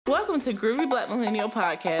Welcome to Groovy Black Millennial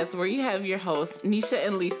Podcast, where you have your hosts, Nisha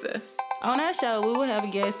and Lisa. On our show, we will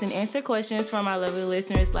have guests and answer questions from our lovely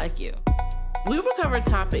listeners like you. We will cover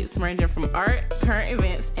topics ranging from art, current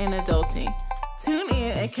events, and adulting. Tune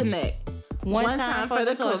in and connect. One time for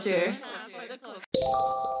the culture.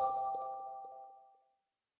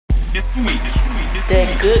 It's sweet.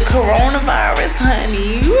 That good coronavirus,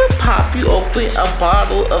 honey. You open a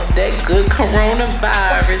bottle of that good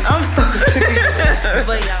coronavirus. I'm so serious.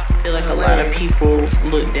 But y'all feel like a lot of people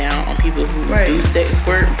look down on people who do sex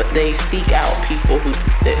work, but they seek out people who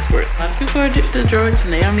do sex work. A lot of people are addicted to drugs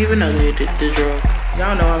and they don't even know they're addicted to drugs.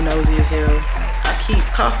 Y'all know I'm nosy as hell. I keep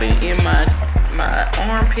coughing in my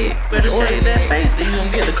armpit. Better shave that face, then you gonna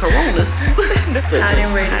get the coronas. I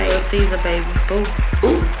didn't ready Little Caesar, baby. Boo.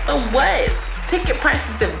 Ooh, what? Ticket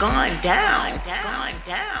prices have gone down.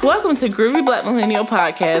 Welcome to Groovy Black Millennial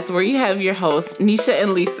Podcast, where you have your hosts, Nisha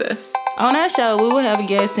and Lisa. On our show, we will have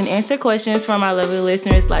guests and answer questions from our lovely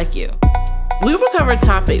listeners like you. We will cover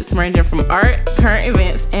topics ranging from art, current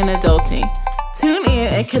events, and adulting. Tune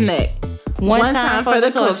in and connect. One time for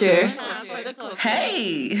the culture.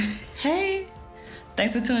 Hey.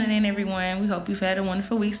 Thanks for tuning in, everyone. We hope you've had a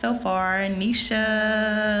wonderful week so far.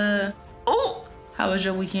 Nisha. Ooh. How was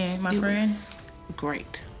your weekend, my friend?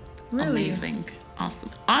 Great. Really? Amazing.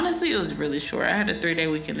 Awesome. Honestly, it was really short. I had a 3-day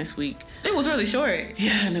weekend this week. It was really short.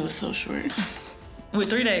 Yeah, and it was so short. With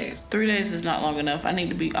 3 days? 3 days is not long enough. I need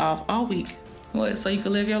to be off all week. What, so you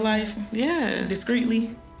could live your life? Yeah.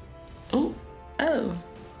 Discreetly? Ooh. Oh.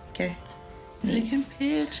 Okay. Taking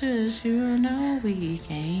pictures, you know we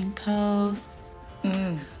can't post.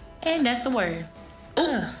 And that's a word.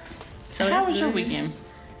 So how was your weekend?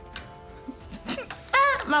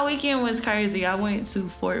 My weekend was crazy. I went to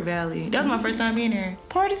Fort Valley. That was my first time being there.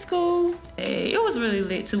 Party school. Hey, it was really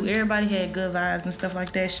lit too. Everybody had good vibes and stuff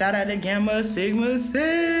like that. Shout out to Gamma Sigma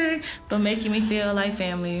Sig for making me feel like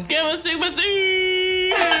family. Gamma Sigma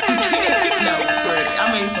Sig. I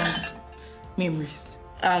made some memories.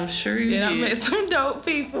 I'm sure you did. I met some dope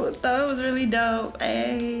people, so it was really dope.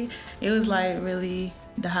 Hey, it was like really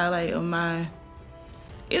the highlight of my.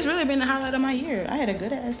 It's really been the highlight of my year. I had a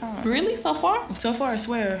good ass time. Really? So far? So far, I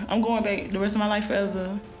swear. I'm going back the rest of my life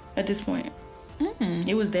forever at this point.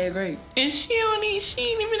 It was that great. And she ain't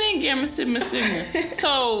even in Gamma Sigma Sigma.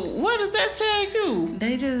 So what does that tell you?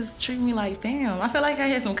 They just treat me like fam. I feel like I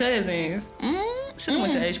had some cousins. Should have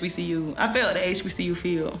went to HBCU. I felt the HBCU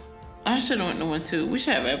feel. I should have went to one too. We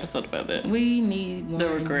should have an episode about that. We need one. The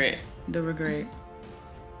regret.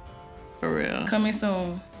 For real. Coming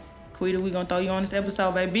soon. Quita, we gonna throw you on this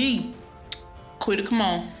episode, baby. Quita, come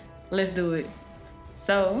on. Let's do it.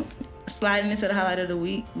 So, sliding into the highlight of the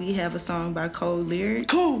week, we have a song by Cold Lyric.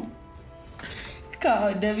 Cool.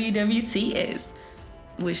 Called WWTS,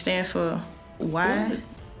 which stands for Why?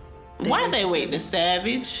 Why they wait the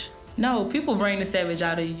savage? No, people bring the savage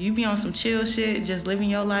out of you. You be on some chill shit, just living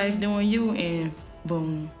your life, doing you, and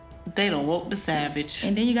boom. They done woke the savage.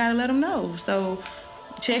 And then you gotta let them know. So,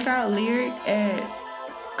 check out Lyric at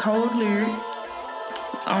Cold Lyric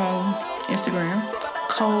on Instagram.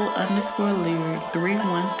 Cold_lyric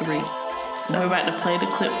 313. So we're about to play the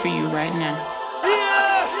clip for you right now.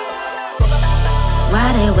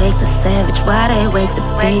 Why they wake the savage? Why they wake the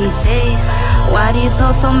beast? Why these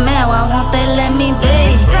hoes so mad? Why won't they let me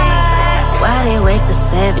be? Why they wake the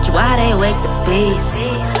savage? Why they wake the beast?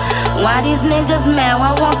 Why these niggas mad?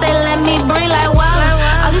 Why won't they let me breathe? Like why?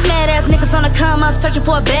 All these mad ass niggas on the come up searching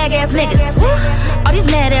for bag ass niggas. All these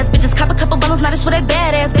mad ass bitches cop a couple bundles, now this for they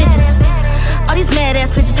bad ass bitches. All these mad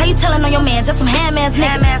ass bitches, how you telling on your man? Just some ham ass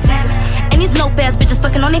niggas. And these nope ass bitches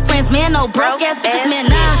fucking on their friends, man. No broke ass bitches, man.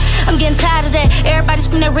 Nah, I'm getting tired of that. Everybody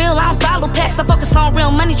scream that real, I don't follow packs. I focus on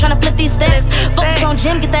real money, tryna flip these stacks. Focus on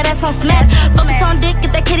gym, get that ass on smack. Focus on dick,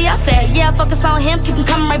 get that kitty off fat. Yeah, focus on him, keep him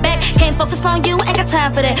coming right back. Can't focus on you, ain't got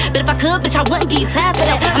time for that. But if I could, bitch, I wouldn't give you time for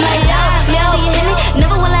that. I'm like, yeah, do you hear me?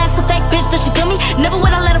 Never will I ask a fake bitch, does she feel me? Never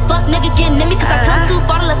would I let a fuck nigga get in me. Cause I come too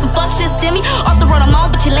far to let some fuck shit steal me. Off the road I'm on,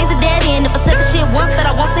 but your lanes are dead end. If I said the shit once, but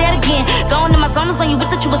I won't say it again. Going in my zone is on you, wish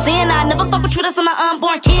that you was in. I never fuck with you, that's on my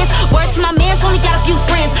unborn kids. Word to my mans, only got a few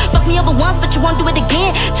friends. Fuck me over once, but you won't do it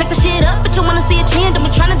again. Check the shit up, but you wanna see a chin. Don't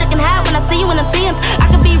be tryna duck and hide when I see you in them Timbs. I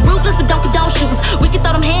can be ruthless, but don't condone shootings. We can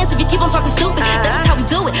throw them hands if you keep on talking stupid. That's just how we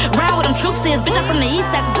do it. Round with them troops is. Bitch, I'm from the east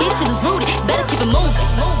side, this bitch shit is rooted. Better keep it moving.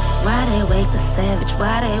 Why they wake the savage?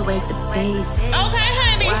 Why they wake the beast? Okay,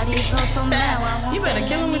 honey. Why these hoes so mad? Why You better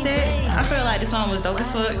kill him with that. I feel like this song was dope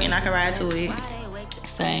as fuck and I can ride to it.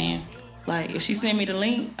 Same. Like, if she send me the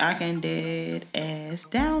link, I can dead ass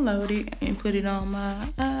download it and put it on my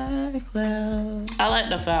iCloud. I like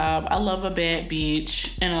the vibe. I love a bad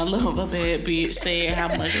bitch, and I love a bad bitch saying how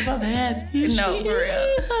much of a bad bitch No, she for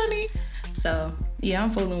real. is, honey. So, yeah, I'm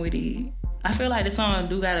fooling with it. I feel like the song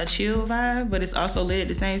do got a chill vibe, but it's also lit at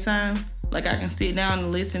the same time. Like, I can sit down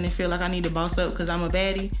and listen and feel like I need to boss up because I'm a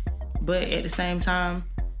baddie. But at the same time,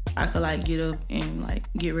 I could, like, get up and, like,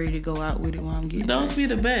 get ready to go out with it while I'm getting Those dressed. be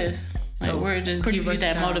the best. Like, So, where it just pretty give you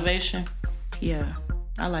that versatile. motivation. Yeah,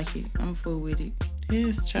 I like it. I'm full with it.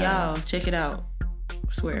 Yes, child. Y'all, check it out.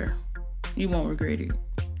 Swear. You won't regret it.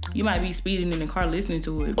 You might be speeding in the car listening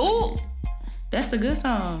to it. Ooh. That's the good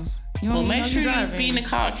songs. You don't Well, even make know sure you're you driving. speed in the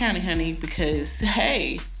Cobb County, honey, because,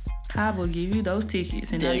 hey, Cobb will give you those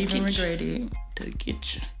tickets and not They'll even get you. regret it. to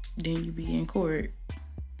get you. Then you be in court.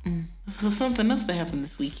 So something else that happened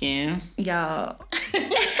this weekend. Y'all.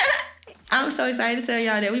 I'm so excited to tell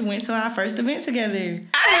y'all that we went to our first event together.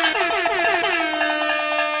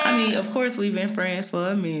 I mean, of course, we've been friends for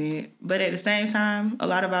a minute, but at the same time, a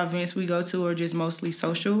lot of our events we go to are just mostly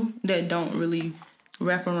social that don't really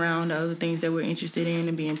wrap around the other things that we're interested in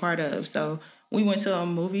and being part of. So we went to a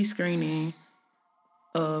movie screening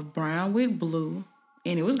of Brown with Blue,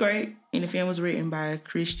 and it was great. And the film was written by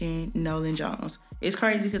Christian Nolan Jones. It's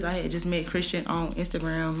crazy because I had just met Christian on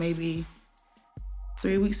Instagram maybe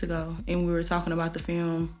 3 weeks ago, and we were talking about the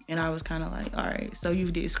film, and I was kind of like, all right, so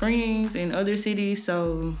you did screenings in other cities,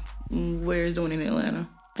 so where's the one in Atlanta?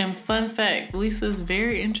 And fun fact, Lisa's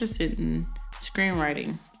very interested in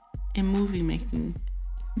screenwriting and movie making.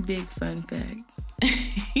 Big fun fact.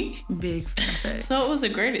 Big fun fact. So it was a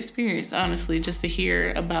great experience, honestly, just to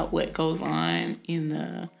hear about what goes on in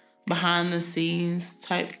the behind the scenes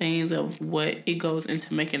type things of what it goes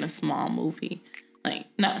into making a small movie. Like,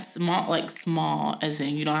 not small, like small as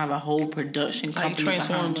in you don't have a whole production Like company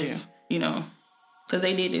behind you. Transformers, you know, because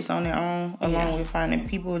they did this on their own, along with finding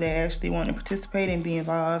people that actually want to participate and be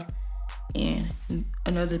involved in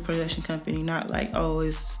another production company, not like, oh,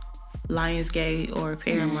 it's Lionsgate or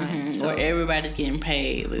Paramount. So, Or everybody's getting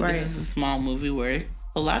paid. Like, Right. This is a small movie where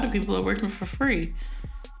a lot of people are working for free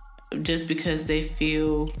just because they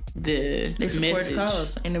feel the they support message. the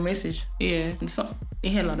cause and the message. Yeah, And so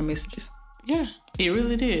it had a lot of messages. yeah, it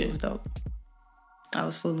really It was did. dope. I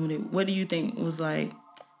was fooling with it. What do you think was like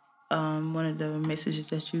one of the messages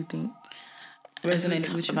that you think As we resonated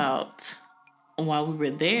talked with you? about while we were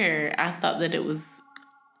there, I thought that it was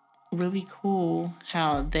really cool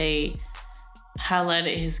how they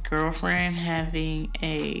highlighted his girlfriend having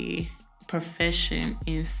a profession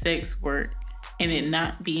in sex work and it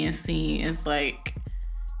not being seen as like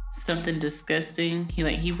something disgusting.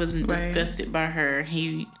 He wasn't Right. disgusted by her.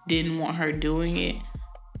 He didn't want her doing it,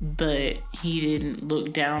 but he didn't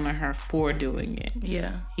look down on her for doing it.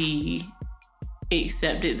 Yeah. He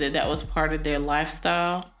accepted that that was part of their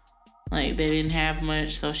lifestyle. Like, they didn't have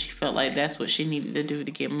much, so she felt like that's what she needed to do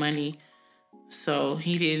to get money. So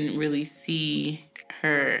he didn't really see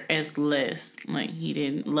her as less. Like, he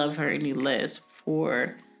didn't love her any less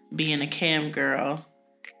for being a cam girl.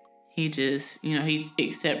 He just, he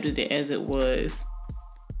accepted it as it was,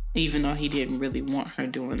 even though he didn't really want her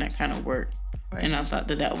doing that kind of work. Right. And I thought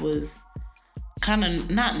that that was kind of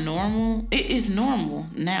not normal. It is normal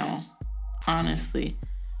now, honestly.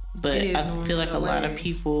 But It is I normal feel like in a a lot of way.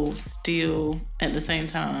 people still, at the same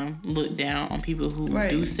time, look down on people who Right.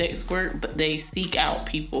 do sex work, but they seek out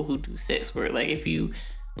people who do sex work. Like, if you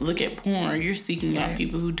look at porn, you're seeking out Right.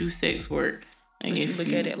 people who do sex work. Like, But you if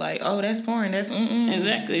look at it like, oh, that's porn. That's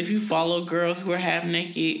Exactly. If you follow girls who are half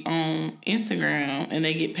naked on Instagram and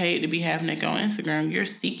they get paid to be half naked on Instagram, you're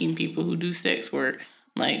seeking people who do sex work.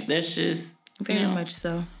 Like, that's just Very much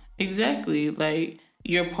so. Exactly. Like,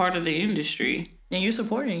 you're part of the industry. And you're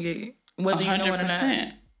supporting it, whether you know it or not.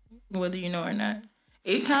 100%. Whether you know or not.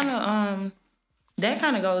 It kind of that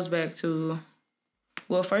kind of goes back to,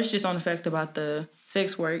 well, first just on the fact about the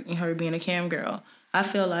sex work and her being a cam girl. I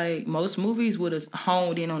feel like most movies would have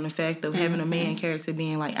honed in on the fact of having a main character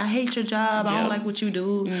being like, I hate your job, I Yep. don't like what you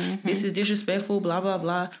do, this is disrespectful, blah blah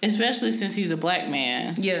blah. Especially since he's a black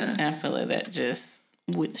man. Yeah. And I feel like that just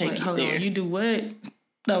would take Like, you hold there. on, you do what?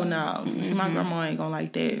 Oh no, see, my grandma ain't gonna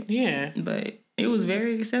like that. Yeah. But it was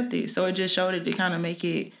very accepted. So it just showed it to kind of make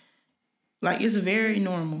it, like, it's very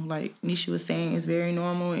normal. Like Nisha was saying, it's very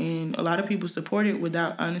normal. And a lot of people support it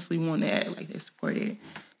without honestly wanting to act like they support it.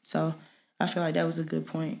 So I feel like that was a good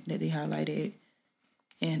point that they highlighted.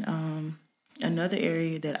 And another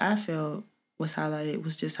area that I felt was highlighted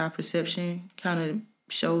was just how perception kind of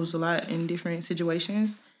shows a lot in different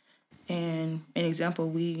situations. And an example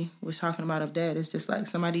we was talking about of that is just like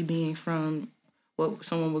somebody being from what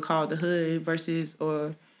someone would call the hood versus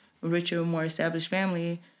or a richer, more established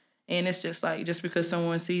family. And it's just like, just because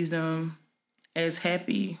someone sees them as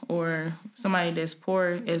happy or somebody that's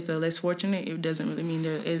poor as the less fortunate, it doesn't really mean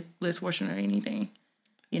they're as less fortunate or anything.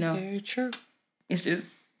 You know? Very true. It's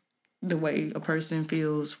just the way a person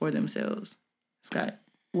feels for themselves. Scott,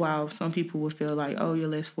 while some people would feel like, oh, you're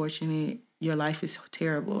less fortunate, your life is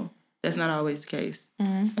terrible. That's not always the case.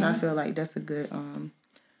 Mm-hmm. And I feel like that's a good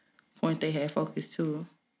point they had focused too.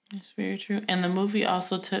 That's very true. And the movie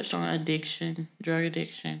also touched on addiction, drug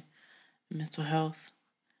addiction, mental health.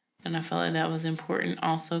 And I felt like that was important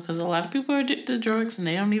also because a lot of people are addicted to drugs and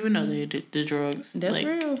they don't even know they're addicted to drugs. That's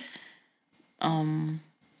real.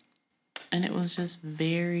 And it was just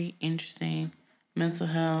very interesting. Mental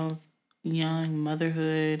health, young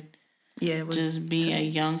motherhood. Yeah, it was just being a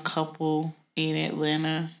young couple in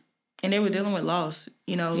Atlanta. And they were dealing with loss,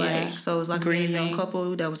 you know, like, so it was like grieving. A young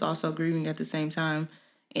couple that was also grieving at the same time.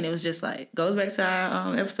 And it was just like, goes back to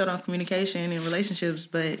our episode on communication and relationships,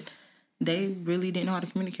 but they really didn't know how to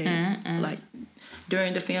communicate. Like,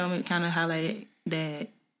 during the film, it kind of highlighted that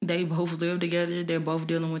they both live together. They're both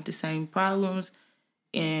dealing with the same problems.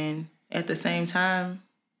 And at the same time,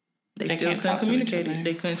 they still couldn't communicate it.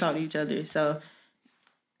 They couldn't talk to each other. So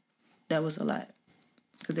that was a lot.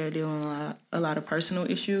 Because they're dealing with a lot of personal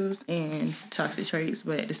issues and toxic traits.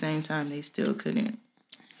 But at the same time, they still couldn't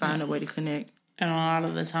find a way to connect. And a lot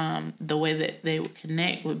of the time, the way that they would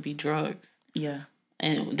connect would be drugs. Yeah.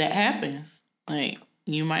 And that happens. Like,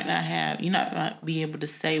 you might not be able to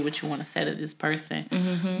say what you want to say to this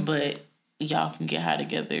person, but y'all can get high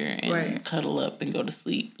together and cuddle up and go to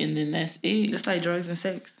sleep, and then that's it. Just like drugs and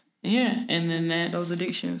sex. Yeah, and then those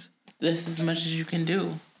addictions. That's as much as you can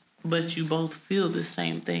do, but you both feel the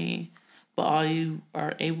same thing, but all you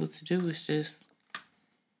are able to do is just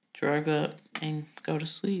drug up and go to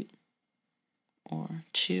sleep or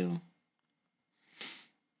chill.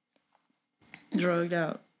 Drugged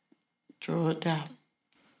out.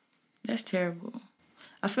 That's terrible.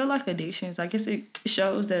 I feel like addictions, I guess it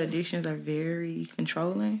shows that addictions are very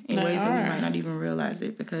controlling in ways that we might not even realize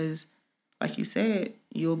it because, like you said,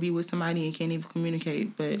 you'll be with somebody and can't even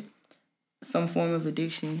communicate, but some form of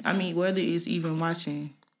addiction, I mean, whether it's even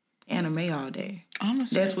watching anime all day,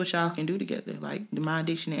 honestly, that's what y'all can do together. Like, my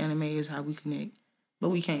addiction to anime is how we connect, but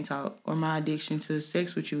we can't talk. Or my addiction to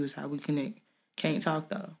sex with you is how we connect. Can't talk,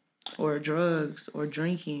 though. Or drugs, or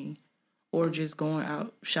drinking, or just going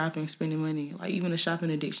out shopping, spending money. Like, even a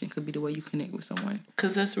shopping addiction could be the way you connect with someone.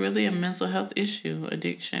 Because that's really a mental health issue,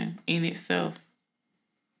 addiction in itself.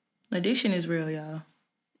 Addiction is real, y'all.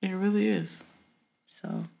 It really is.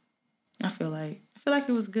 So, I feel like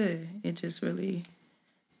it was good. It just really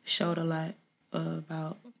showed a lot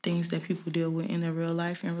about things that people deal with in their real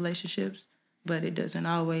life and relationships, but it doesn't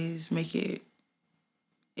always make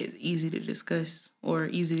it's easy to discuss or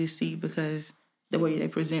easy to see because the way they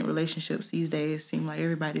present relationships these days seem like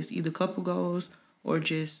everybody's either couple goals or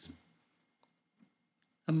just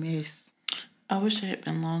a mess. I wish it had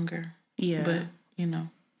been longer. Yeah. But,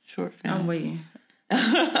 short film. I'm waiting.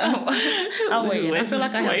 I'm waiting. I feel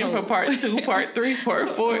like I have waiting hope. For part 2, part 3, part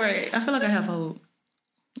 4. Right. I feel like I have hope.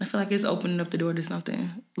 I feel like it's opening up the door to something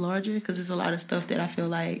larger because there's a lot of stuff that I feel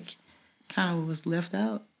like kind of was left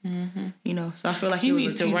out. So I feel like he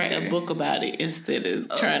needs to write a book about it instead of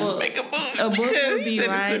trying to make a book. A book would be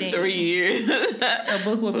writing. It's 3 years. A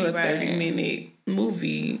book would be writing. A 30-minute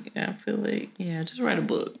movie. I feel like, just write a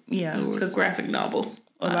book. Yeah. Because graphic novel.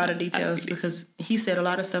 A lot of details because he said a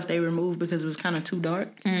lot of stuff they removed because it was kind of too dark.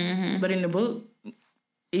 But in the book,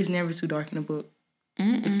 it's never too dark in the book.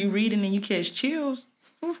 If you read it and you catch chills,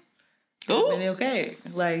 then okay.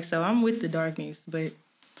 Like, so I'm with the darkness, but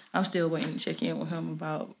I'm still waiting to check in with him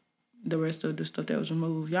about the rest of the stuff that was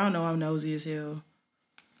removed. Y'all know I'm nosy as hell.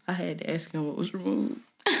 I had to ask him what was removed.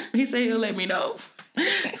 He said he'll let me know.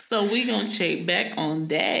 So we gonna check back on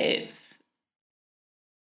that.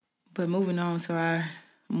 But moving on to our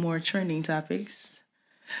more trending topics.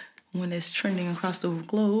 One that's trending across the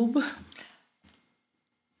globe.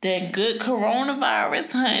 That good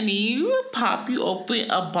coronavirus, honey. You open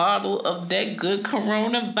a bottle of that good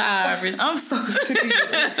coronavirus. I'm so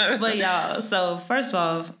serious. But y'all, so first of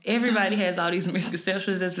all, everybody has all these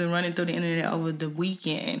misconceptions that's been running through the internet over the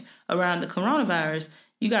weekend around the coronavirus.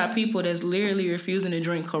 You got people that's literally refusing to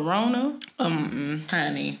drink Corona.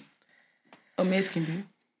 Honey. A Mexican beer.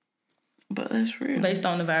 But that's real. Based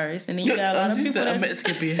on the virus. And then you got a lot of people that's... a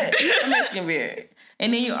Mexican beer. A Mexican beer.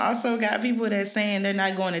 And then you also got people that's saying they're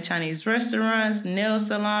not going to Chinese restaurants, nail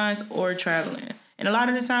salons, or traveling. And a lot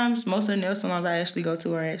of the times, most of the nail salons I actually go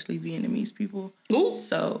to are actually Vietnamese people. Ooh.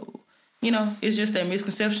 So it's just that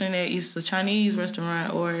misconception that it's a Chinese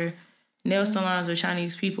restaurant or nail salons are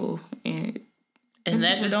Chinese people. And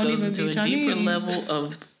that just goes into a deeper level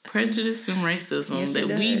of prejudice and racism that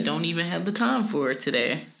we don't even have the time for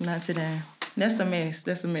today. Not today. That's a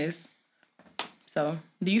mess. So,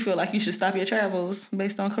 do you feel like you should stop your travels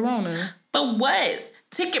based on Corona? But what?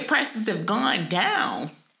 Ticket prices have gone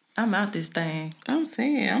down. I'm out this thing. I'm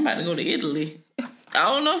saying, I'm about to go to Italy. I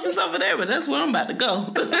don't know if it's over there, but that's where I'm about to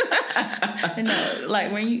go.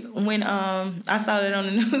 Like when I saw that on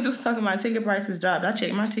the news, it was talking about ticket prices dropped. I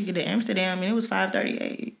checked my ticket to Amsterdam and it was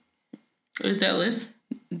 $538. Is that less?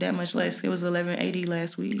 That much less. It was $11.80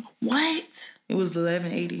 last week. What? It was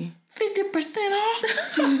 $11.80. 50% off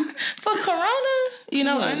for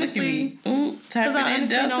Corona. Honestly, typing in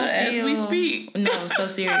Delta as we speak. No, so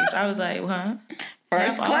serious. I was like, huh?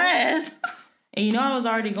 First class. And I was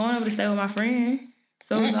already going over to stay with my friend,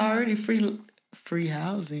 so it was already free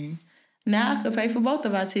housing. Now I could pay for both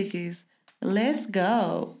of our tickets. Let's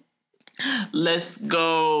go. Let's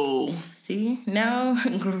go. See, now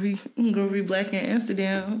groovy black in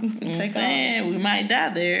Amsterdam. I'm saying we might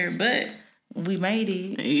die there, but we made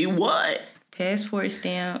it. What? Passport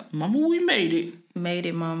stamp. Mama, we made it. Made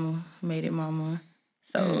it, mama. Made it, mama.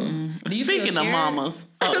 So, speaking of mamas,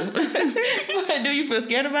 do you feel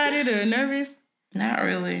scared about it or nervous? Not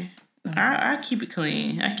really. I keep it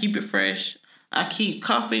clean. I keep it fresh. I keep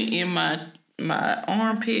coughing in my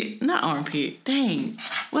armpit. Not armpit. Dang.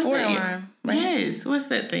 What's that? Right? Yes. What's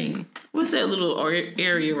that thing? What's that little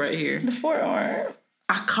area right here? The forearm.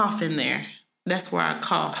 I cough in there. That's where I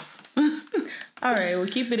cough. All right, we'll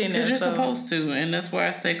keep it in there. You're supposed to, and that's where I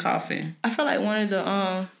stay coughing. I feel like one of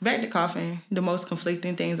the back to coughing, the most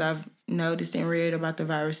conflicting things I've noticed and read about the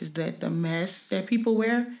virus is that the masks that people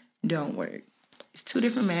wear don't work. It's two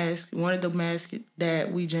different masks. One of the masks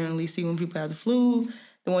that we generally see when people have the flu,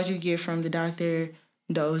 the ones you get from the doctor,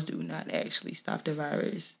 those do not actually stop the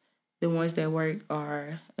virus. The ones that work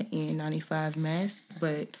are an N95 mask,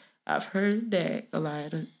 but I've heard that a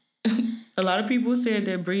lot of people said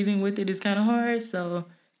that breathing with it is kind of hard, so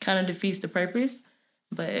kind of defeats the purpose.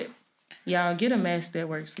 But y'all get a mask that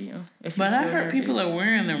works for you. But I heard people are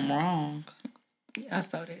wearing them wrong. I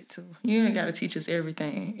saw that too. You ain't got to teach us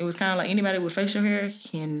everything. It was kind of like anybody with facial hair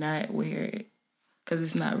cannot wear it because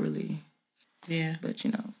it's not really. Yeah. But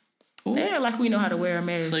yeah, like we know how to wear a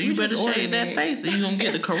mask. So you better shave that face, or you gonna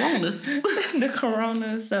get the coronas. The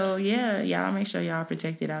corona. So yeah, y'all make sure y'all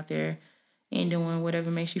protected out there and doing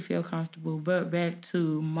whatever makes you feel comfortable. But back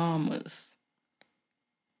to mamas.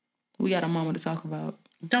 We got a mama to talk about,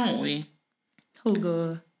 don't we? Who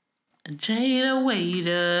good? Jada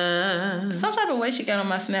Waiter. Some type of way she got on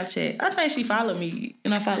my Snapchat. I think she followed me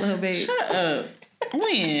and I followed her back. Shut up.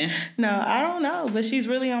 When? No, I don't know, but she's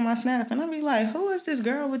really on my Snap. And I'll be like, who is this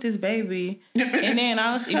girl with this baby? And then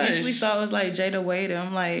I was eventually saw it was like Jada Waiter.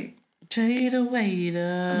 I'm like, Jada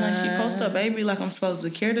Waiter. I'm like, she posts her baby like I'm supposed to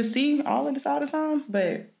care to see all of this all the time.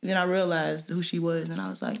 But then I realized who she was and I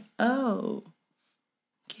was like, oh,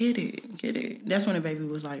 get it. That's when the baby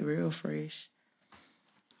was like real fresh.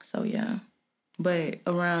 So yeah. But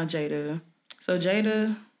around Jada. So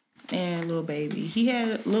Jada and Lil Baby.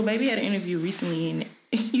 Lil Baby had an interview recently and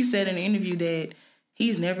he said in the interview that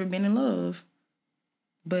he's never been in love.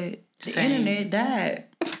 But the internet died.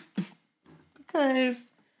 Because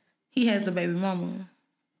he has a baby mama.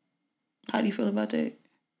 How do you feel about that?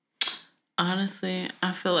 Honestly,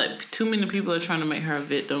 I feel like too many people are trying to make her a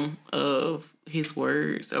victim of his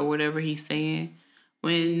words or whatever he's saying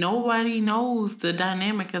when nobody knows the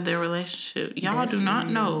dynamic of their relationship. Y'all do not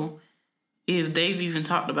know if they've even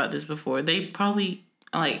talked about this before. They probably,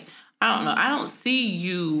 I don't know. I don't see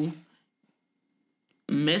you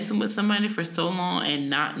messing with somebody for so long and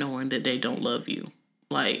not knowing that they don't love you.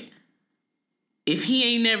 Like, if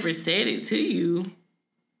he ain't never said it to you,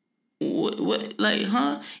 what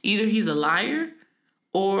either he's a liar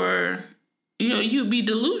or, you'd be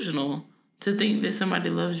delusional to think that somebody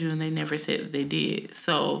loves you and they never said that they did.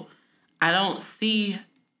 So I don't see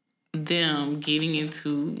them getting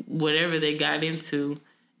into whatever they got into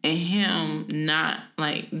and him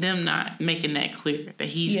them not making that clear that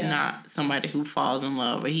he's not somebody who falls in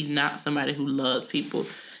love or he's not somebody who loves people.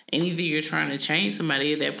 And either you're trying to change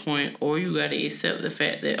somebody at that point or you got to accept the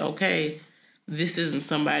fact that, okay, this isn't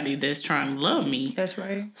somebody that's trying to love me. That's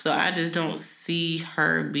right. So I just don't see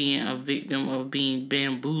her being a victim of being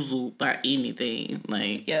bamboozled by anything.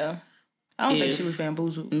 Yeah. I don't think she was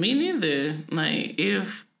bamboozled. Me neither.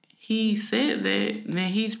 If he said that,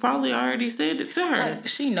 then he's probably already said it to her.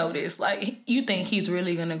 She noticed. You think he's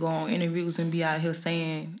really going to go on interviews and be out here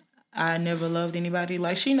saying, I never loved anybody.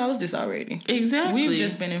 Like, she knows this already. Exactly. We've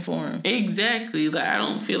just been informed. Exactly. Like, I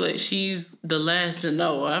don't feel like she's the last to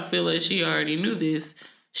know. I feel like she already knew this.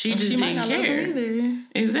 She just didn't care.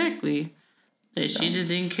 Exactly. That she just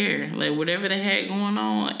didn't care. Like, whatever they had going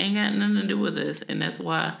on ain't got nothing to do with us. And that's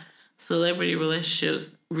why celebrity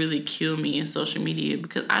relationships really kill me in social media,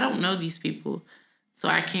 because I don't know these people. So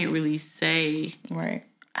I can't really say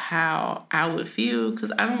how I would feel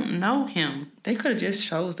because I don't know him. They could have just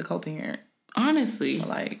chose the co-parent. Honestly.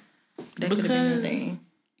 Like, that could have been the thing.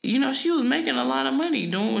 You know, she was making a lot of money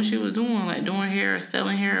doing what she was doing, like doing hair or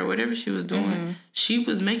selling hair or whatever she was doing. Mm-hmm. She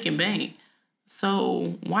was making bank.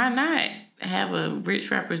 So why not have a rich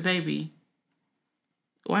rapper's baby?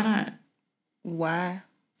 Why not? Why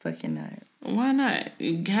fucking not? Why not?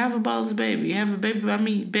 Have a baller's baby. Have a baby by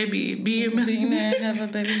me. Baby, be a millionaire. Have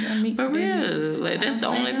a baby by me. For real. Like, that's the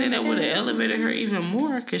only thing that would have elevated her even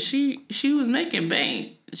more, because she was making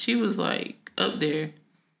bank. She was, like, up there.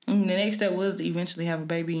 And the next step was to eventually have a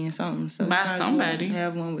baby and something. So by somebody.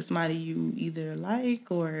 Have one with somebody you either like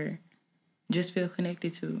or just feel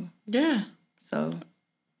connected to. Yeah. So.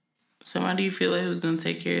 Somebody you feel like who's going to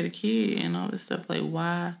take care of the kid and all this stuff. Like,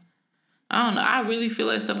 why? I don't know. I really feel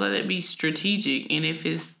like stuff like that be strategic. And if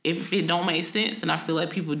it don't make sense, then I feel like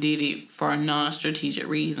people did it for a non-strategic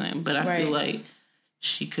reason. But I feel like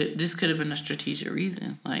this could have been a strategic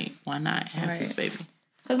reason. Like, why not have this baby?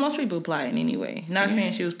 Because most people plotting anyway. Not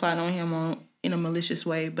saying she was plotting on him in a malicious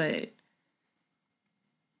way, but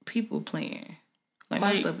people playing. Like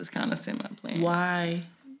my stuff is kind of semi-playing. Why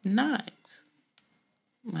not?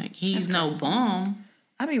 Like, he's no bum.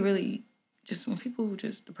 I be really, just when people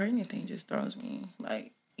just, the pregnant thing just throws me.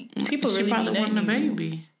 Like, people she really probably wanted a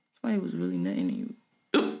baby. Somebody was really nutting you.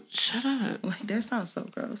 Ooh, shut up. Like, that sounds so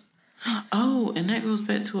gross. Oh, and that goes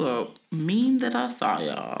back to a meme that I saw,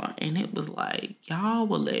 y'all. And it was like, y'all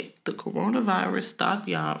will let the coronavirus stop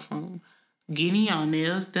y'all from getting y'all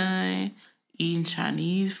nails done, eating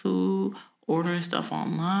Chinese food, ordering stuff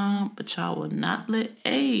online, but y'all will not let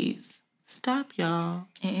AIDS stop y'all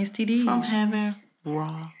and STDs from having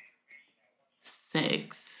raw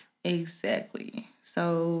sex. Exactly.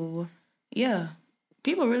 So, yeah.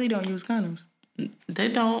 People really don't use condoms. They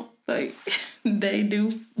don't. Like, they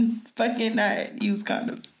do fucking not use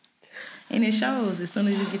condoms. And it shows as soon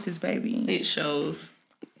as you get this baby. It shows.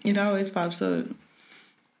 It always pops up.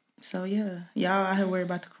 So, yeah. Y'all out here worried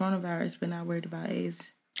about the coronavirus, but not worried about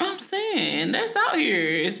AIDS. I'm saying, that's out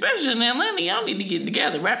here. Especially in Atlanta. Y'all need to get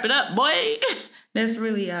together. Wrap it up, boy. That's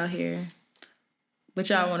really out here. But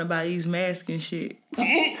y'all want to buy these masks and shit. But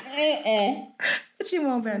you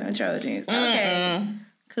won't buy no Trojans. Okay.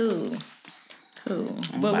 Cool. But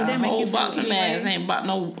would that make you feel box of masks? Ain't bought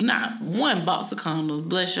not one box of condoms.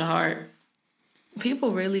 Bless your heart.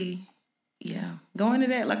 People really, going to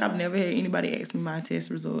that, like I've never had anybody ask me my test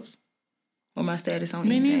results or my status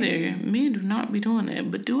on anything. Me neither. Men do not be doing that.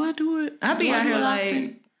 But do I do it? I be out here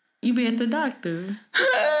like, you be at the doctor.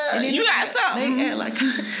 And then you got something. They act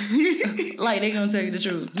like they gonna tell you the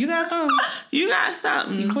truth. You got something. You got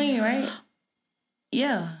something. You clean, right?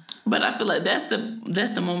 Yeah. But I feel like that's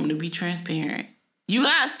the moment to be transparent. You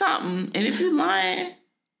got something, and if you lying,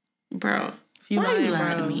 bro, why you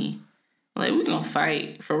lying to me? Like, we gonna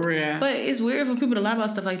fight for real. But it's weird for people to lie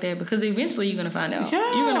about stuff like that because eventually you're gonna find out. Yeah.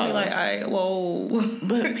 You're gonna be like, all right, whoa.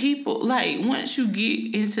 But people, like, once you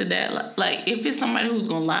get into that, like if it's somebody who's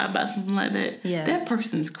gonna lie about something like that, that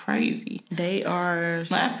person's crazy. They are.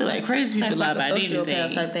 Like, I feel like crazy people lie about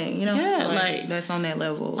anything. Type thing, you know? Yeah, like that's on that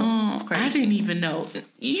level. I didn't even know.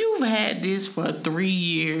 You've had this for 3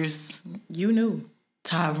 years. You knew.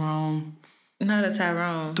 Tyrone. Not a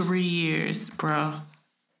Tyrone. 3 years, bro.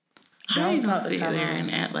 How you gonna sit there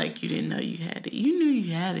and act like you didn't know you had it? You knew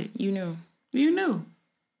you had it. You knew. You knew.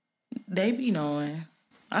 They be knowing.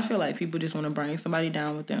 I feel like people just want to bring somebody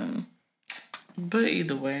down with them. But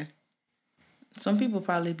either way. Some people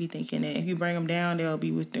probably be thinking that if you bring them down, they'll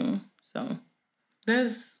be with them. So.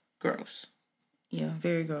 That's gross. Yeah,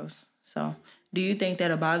 very gross. So, do you think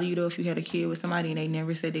that'll bother you, though, if you had a kid with somebody and they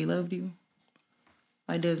never said they loved you?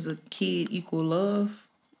 Like, does a kid equal love?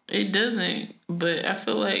 It doesn't, but I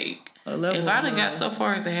feel like if I done got so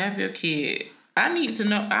far as to have your kid, I need to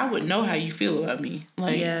know, I would know how you feel about me.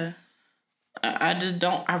 Like, yeah.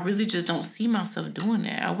 I really just don't see myself doing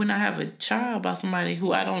that. I would not have a child by somebody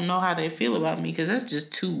who I don't know how they feel about me, because that's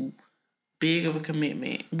just too big of a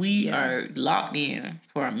commitment. We are locked in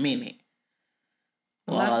for a minute.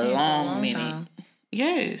 Or a long minute. Time.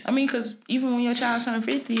 Yes. I mean, because even when your child turns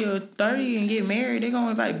 50 or 30 and get married, they're going to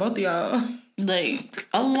invite both of y'all. Like,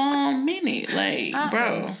 a long minute. Like,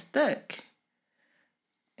 bro. I'm stuck.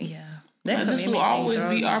 Yeah. This will always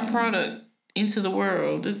be our product into the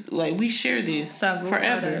world. This, like, we share this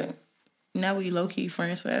forever. Now we low-key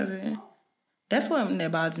friends forever. That's what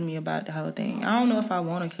that bothers me about the whole thing. I don't know if I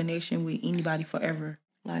want a connection with anybody forever.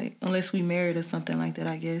 Like, unless we married or something like that,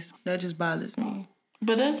 I guess. That just bothers me.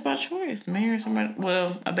 But that's by choice. Marrying somebody...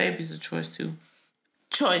 Well, a baby's a choice, too.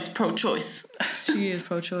 Pro-choice. She is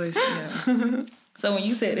pro-choice, yeah. So when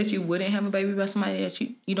you said that you wouldn't have a baby by somebody that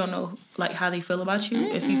you don't know, like, how they feel about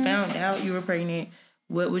you, if you found out you were pregnant,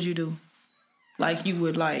 what would you do? Like, you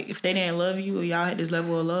would, like, if they didn't love you or y'all had this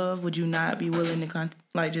level of love, would you not be willing to,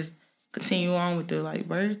 just continue on with the, like,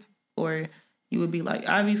 birth? Or you would be like,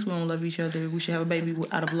 obviously we don't love each other. We should have a baby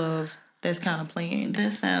out of love. That's kind of playing.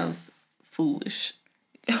 That sounds foolish.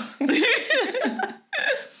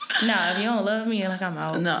 Nah, if you don't love me, like, I'm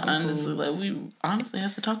out. No, I'm honestly, like, we honestly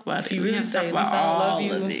have to talk about it. If you really say, talk about all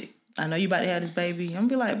you, of it. I know you about to have this baby. I'm gonna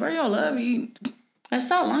be like, bro, you don't love me. Like,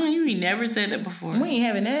 stop lying. You ain't never said that before. We ain't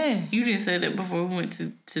having that. You didn't say that before we went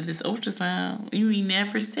to this ultrasound. You ain't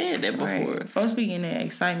never said that before. Right. Folks be getting that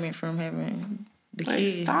excitement from having the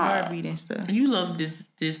kids, heartbeat and stuff. You love this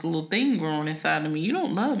little thing growing inside of me. You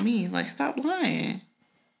don't love me. Like, stop lying.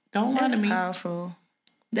 Don't lie to me. That's powerful.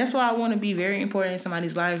 That's why I want to be very important in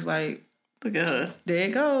somebody's lives. Like, look at her. There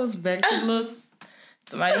it goes. Back to look.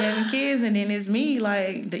 Somebody having kids, and then it's me.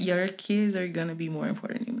 Like, your kids are gonna be more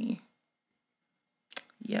important than me.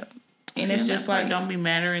 Yep. And it's just like, don't be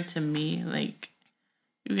mattering to me. Like,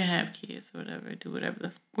 you can have kids or whatever, do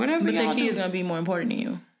whatever. But the kids gonna be more important than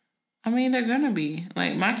you. I mean, they're gonna be.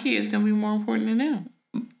 Like, my kids gonna be more important than them.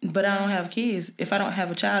 But I don't have kids. If I don't have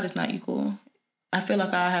a child, it's not equal. I feel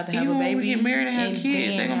like I have to have a baby. When we get married and have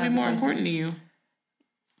kids, they're gonna be more important to you.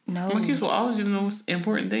 No. My kids will always be the most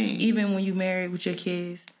important thing. Even when you married with your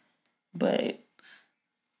kids. But,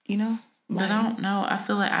 you know. But I don't know. I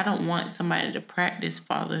feel like I don't want somebody to practice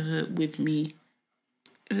fatherhood with me.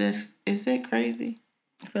 Is that crazy?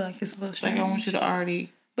 I feel like it's a little strange. Like, I want you to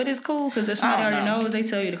already... But it's cool, because if somebody already knows, they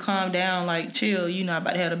tell you to calm down, like, chill, you're not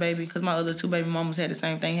about to have a baby, because my other 2 baby mamas had the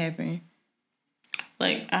same thing happen.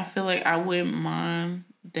 Like, I feel like I wouldn't mind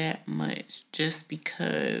that much just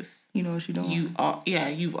because... You know what you're doing.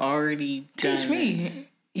 You've already done Teach me.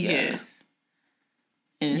 Yeah. Yes.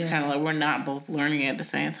 And it's kind of like we're not both learning at the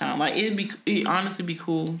same time. Like, it'd honestly be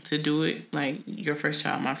cool to do it. Like, your first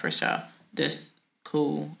child, my first child. That's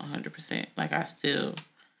cool, 100%. Like, I still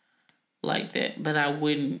like that. But I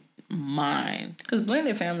wouldn't mind. Because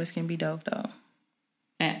blended families can be dope, though.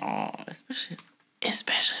 At all. Especially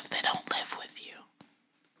if they don't live with you.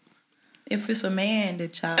 If it's a man, the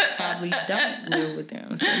child probably don't live with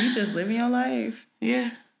them. So you just living your life.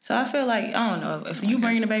 Yeah. So I feel like, I don't know, if you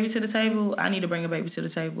bringing a baby to the table, I need to bring a baby to the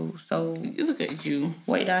table. So you look at you.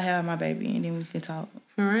 Wait till I have my baby and then we can talk.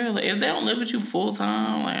 For real. Like, if they don't live with you full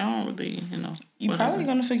time, like, I don't really, You probably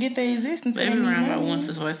going to forget their existence. They be around about once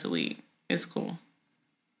or twice a week. It's cool.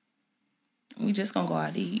 We just going to go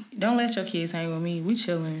out to eat. Don't let your kids hang with me. We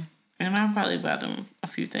chilling. And I'll probably buy them a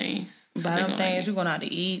few things. Buy them things. We're going out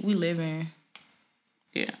to eat. We living.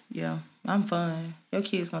 Yeah. Yeah. I'm fun. Your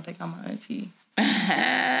kids going to think I'm an auntie.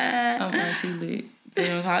 I'm auntie lit. They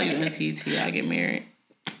don't call you auntie till I get married.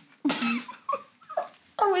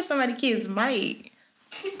 I wish somebody kids might.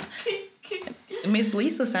 Miss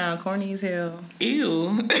Lisa sound corny as hell.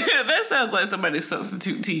 Ew. That sounds like somebody's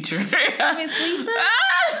substitute teacher. Miss Lisa?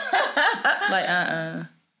 Like,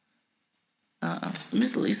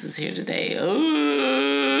 Miss Lisa's here today.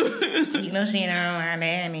 Ooh. You know she ain't around my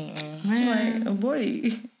daddy. Man. Like, oh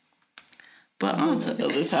boy. But on to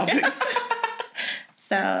other topics.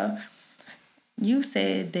 So, you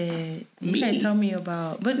said that you had told me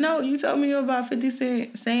about, but no, you told me about 50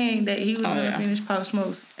 Cent saying that he was going to finish Pop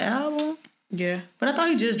Smoke's album. Yeah. But I thought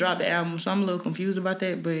he just dropped the album, so I'm a little confused about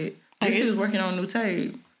that, but I guess he was working on a new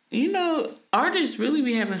tape. You know, artists really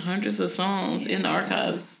be having hundreds of songs in the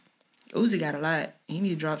archives. Uzi got a lot. He need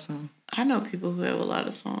to drop some. I know people who have a lot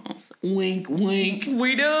of songs. Wink, wink.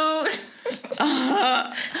 We do.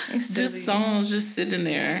 Just songs just sitting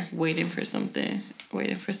there waiting for something,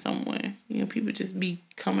 waiting for someone. You know, people just be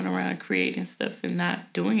coming around creating stuff and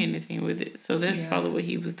not doing anything with it. So that's probably what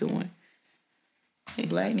he was doing.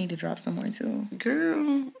 Black need to drop somewhere too.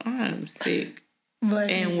 Girl, I'm sick.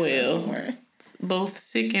 Black and well. Both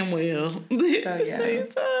sick and well at the same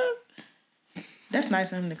time. That's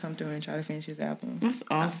nice of him to come through and try to finish his album. That's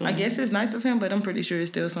awesome. I guess it's nice of him, but I'm pretty sure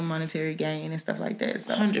it's still some monetary gain and stuff like that.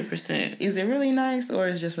 So 100%. Is it really nice or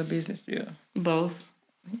is it just a business deal? Both.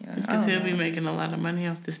 Yeah, because he'll be making a lot of money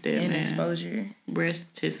off this dead man. Exposure.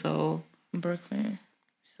 Rest his soul. Brooklyn.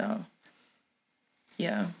 So,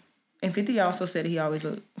 yeah. And 50 also said he always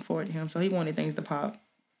looked forward to him, so he wanted things to pop.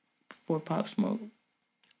 for Pop Smoke.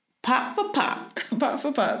 Pop for pop. Pop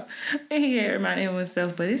for Pop. And he had reminded him of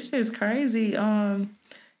himself, but it's just crazy.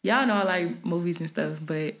 Y'all know I like movies and stuff,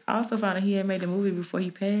 but I also found out he had made the movie before he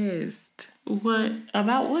passed. What?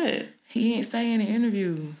 About what? He didn't say in the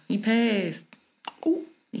interview. He passed. Ooh.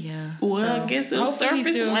 Yeah. Well, so I guess it'll hopefully he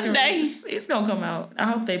surface still one can- day. It's gonna come out. I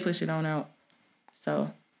hope they push it on out.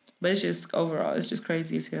 So, but it's just overall, it's just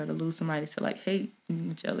crazy as hell to lose somebody to like hate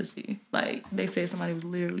and jealousy. Like they said, somebody was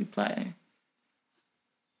literally plotting.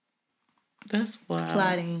 That's wild.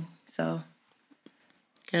 Plotting. So,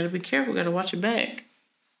 Gotta be careful. Gotta watch your back.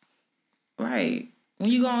 right. When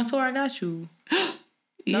you go on tour, I got you.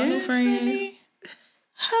 No new Yes, friends. honey.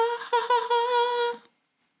 Ha ha ha ha.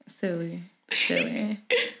 Silly.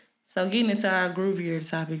 So getting into our groovier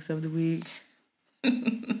topics of the week.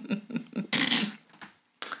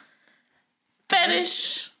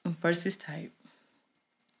 Fetish. Versus type.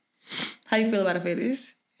 How you feel about a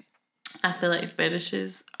fetish? I feel like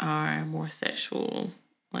fetishes are more sexual.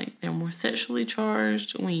 Like they're more sexually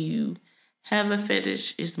charged. When you have a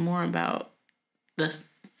fetish, it's more about the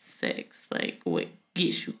sex. Like what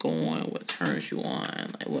gets you going, what turns you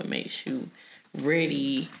on, like what makes you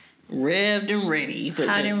ready, revved and ready. But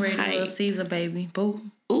Hot your and ready, type- Little Caesar, baby. Boo.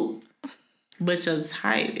 Ooh. But your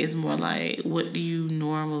type is more like what are you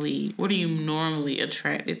normally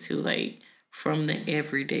attracted to, like from the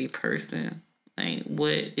everyday person? Like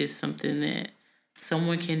what is something that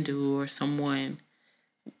someone can do or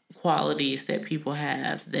qualities that people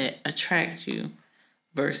have that attract you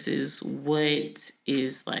versus what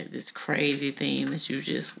is like this crazy thing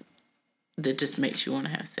that just makes you want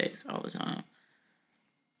to have sex all the time.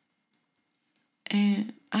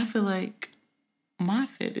 And I feel like my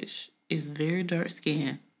fetish is very dark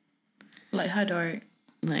skin. Like how dark?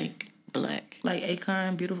 Like black. Like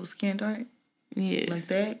Akon, beautiful skin dark? Yes. Like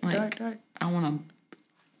that? Like, Dark? I want to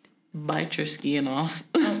bite your skin off.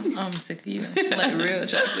 I'm sick of you. Like real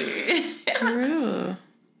chocolate. For real.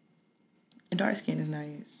 And dark skin is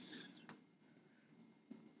nice.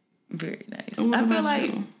 Very nice. What I feel about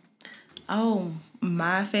like, you?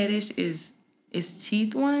 my fetish is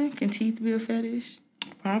teeth one. Can teeth be a fetish?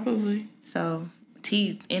 Probably. So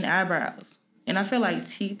teeth and eyebrows. And I feel like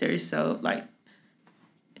teeth are so like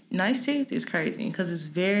nice teeth is crazy because it's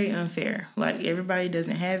very unfair. Like everybody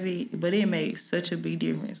doesn't have it, but it makes such a big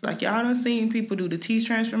difference. Like y'all done seen people do the teeth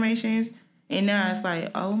transformations, and now it's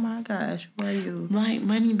like, oh my gosh, what are you? Like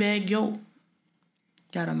Moneybag Yo.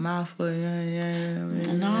 Got a mouthful.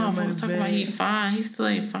 No, if I was talking about he fine, he still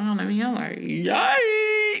ain't fine. I mean, I'm like,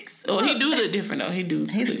 yikes. Oh, he do look different though. He do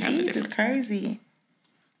His look kind of teeth is different. crazy.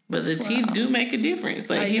 But the teeth do make a difference.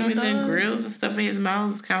 Like Like him Young and them Thug? grills and stuff in his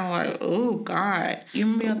mouth is kind of like, oh God. You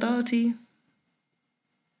remember your thug teeth?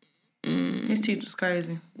 His teeth was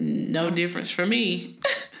crazy. No difference for me.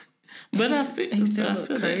 But I feel He still I look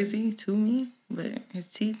feel that. crazy to me, but his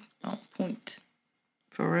teeth on point.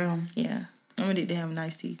 For real. Yeah. I'm gonna need to have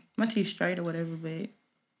nice teeth. My teeth straight or whatever, but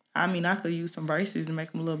I mean, I could use some braces to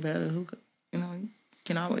make them a little better. Who could, you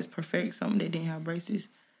can always perfect something that didn't have braces.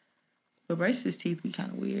 But braces teeth be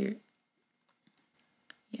kind of weird.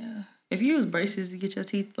 Yeah. If you use braces to get your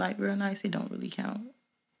teeth like real nice, it don't really count.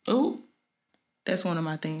 Oh, That's one of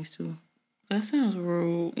my things too. that sounds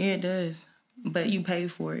rude. Yeah, it does. But you pay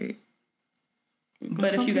for it.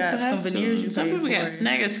 But some if you got people some have to. veneers, you some pay people for got it.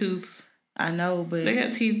 snagger-tooths. I know, but They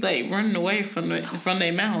got teeth like running away from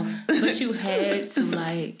their mouth. but you had to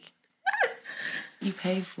like you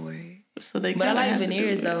pay for it. So they. But I kinda like have to do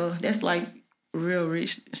veneers it. though. That's like real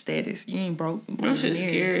rich status. You ain't broke. That shit's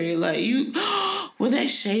scary. Like you, when they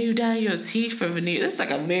shave down your teeth for veneers, that's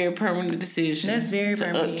like a very permanent decision. That's very to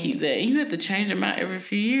permanent. upkeep that. And you have to change them out every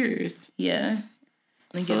few years. Yeah.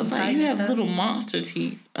 And So get it's them like tight you and have stuff. little monster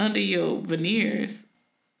teeth under your veneers.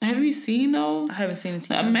 Have you seen those? I haven't seen it.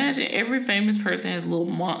 Imagine every famous person has little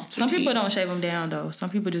monster Some teeth. people don't shave them down though. Some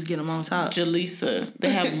people just get them on top. Jalisa, they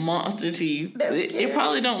have monster teeth. That's It scary.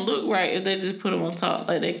 probably don't look right if they just put them on top,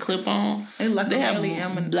 like they clip on. They look like They a have really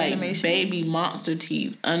like animation. baby monster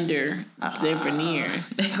teeth under their veneers.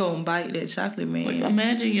 They gonna bite that chocolate man. Like,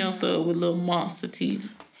 imagine Young Thug with little monster teeth.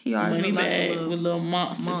 He already Money look like bag a little with little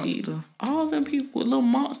monster teeth. monster. All them people with little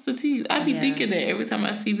monster teeth. I be Yeah. thinking that every time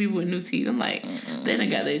I see people with new teeth. I'm like, they done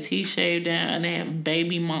got their teeth shaved down and they have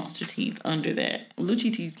baby monster teeth under that.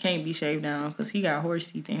 Lucci teeth can't be shaved down because he got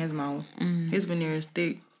horse teeth in his mouth. Mm. His veneer is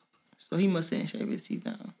thick, so he must have shaved his teeth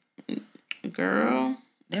down. Girl,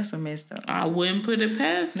 That's a mess up. I wouldn't put it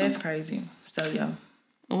past them. That's crazy. So yeah,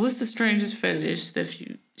 What's the strangest fetish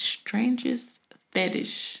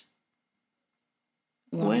fetish?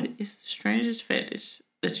 What is the strangest fetish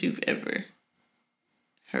that you've ever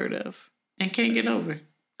heard of and can't get over?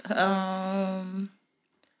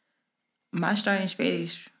 My strange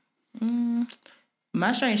fetish.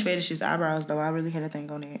 My strange fetish is eyebrows, though. I really had a thing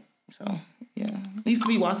on it. So, yeah. I used to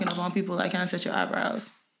be walking up on people like, can I touch your eyebrows?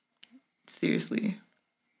 Seriously.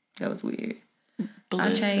 That was weird.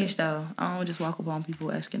 I changed, though. I don't just walk up on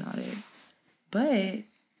people asking all that. But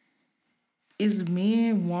it's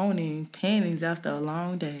men wanting panties after a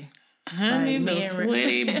long day. Honey, like, those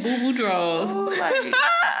sweaty boo-boo drawers. Like,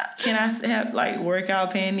 can I have, like,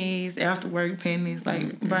 workout panties, after work panties?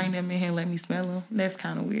 Like, bring them in here and let me smell them? That's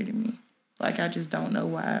kind of weird to me. Like, I just don't know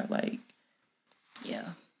why. Like, yeah.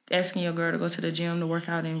 Asking your girl to go to the gym to work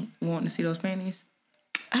out and wanting to see those panties.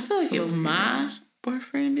 I feel like if my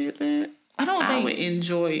boyfriend did that, I would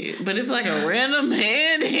enjoy it. But if, like, a random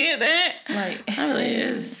man did that, like, I'm like,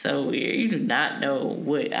 it's so weird. You do not know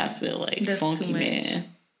what I smell like. That's funky man.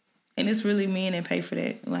 And it's really men that pay for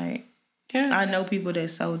that. Like, yeah. I know people that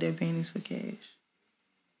sold their panties for cash.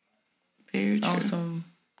 Very true. On some,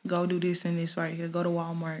 go do this and this right here. Go to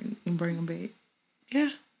Walmart and bring them back.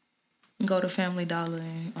 Yeah. Go to Family Dollar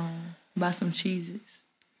and buy some cheeses.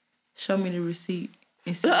 Show me the receipt.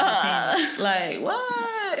 And see like,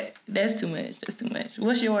 what? That's too much. That's too much.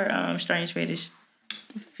 What's your strange fetish?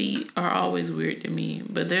 Feet are always weird to me.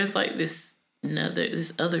 But there's like this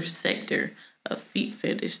other sector of feet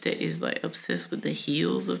fetish that is like obsessed with the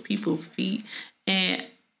heels of people's feet. And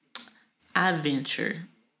I venture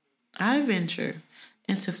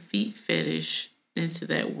into feet fetish, into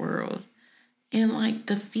that world. And like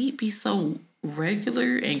the feet be so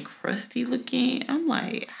regular and crusty looking. I'm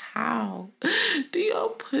like, how do y'all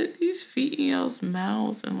put these feet in y'all's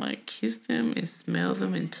mouths and like kiss them and smell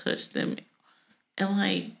them and touch them? And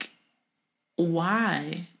like,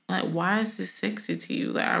 why? Like, why is this sexy to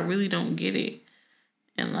you? Like, I really don't get it.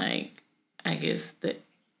 And like, I guess the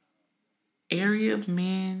area of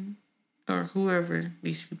men or whoever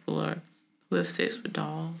these people are who have sex with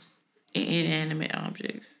dolls and inanimate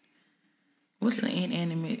objects. What's an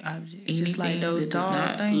inanimate object? Anything just like those that does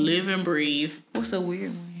not things? Live and breathe. What's a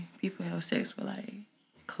weird one? People have sex with like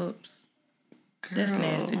cups. Girl. That's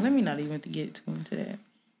nasty. Let me not even get too into that.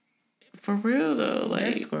 For real though,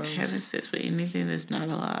 like having sex with anything that's not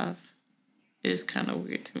alive is kind of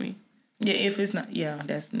weird to me. Yeah, if it's not, yeah,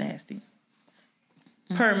 that's nasty.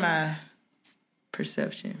 Per my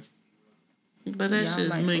perception. But that's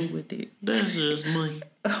just me. With it. That's just me.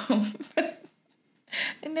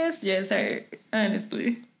 And that's just her,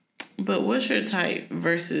 honestly. But what's your type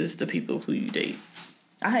versus the people who you date?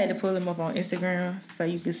 I had to pull them up on Instagram so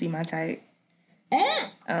you could see my type.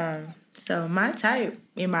 So my type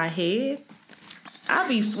in my head, I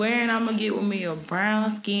be swearing I'm gonna get with me a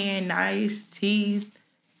brown skin, nice teeth,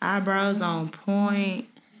 eyebrows on point.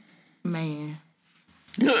 Man.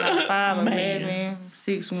 About 5'11",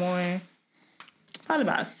 6'1", probably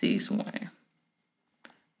about 6'1".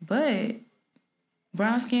 But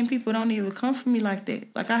brown skin people don't even come for me like that.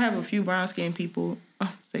 Like I have a few brown skin people,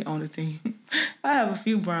 say on the team. I have a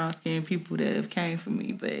few brown skin people that have came for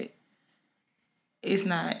me, but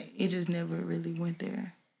it just never really went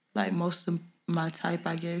there. Like most of my type,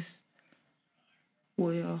 I guess,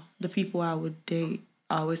 well, the people I would date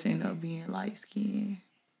always end up being light skin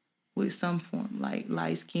with some form, like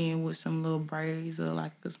light skin with some little braids or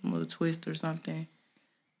like some little twist or something.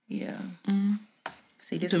 Yeah. Mm-hmm.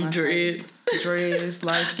 See, this some dreads. Dreads,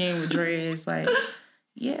 light skin with dreads. Like,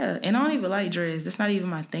 yeah. And I don't even like dreads. That's not even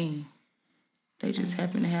my thing. They just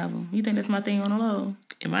happen to have them. You think that's my thing on the low?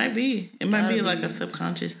 It might be. It might be like a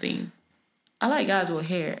subconscious thing. I like guys with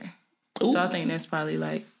hair. Ooh. So I think that's probably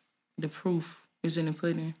like the proof is in the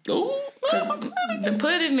pudding. Ooh. The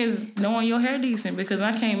pudding is knowing your hair decent because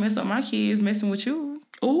I can't mess up my kids messing with you.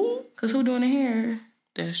 Ooh. Because who doing the hair?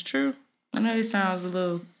 That's true. I know it sounds a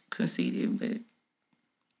little conceited, but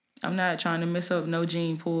I'm not trying to mess up no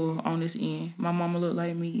gene pool on this end. My mama look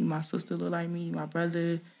like me. My sister look like me. My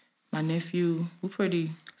brother, my nephew. We're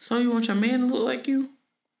pretty. So you want your man to look like you?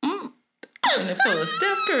 And it's full of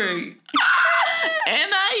Steph Curry.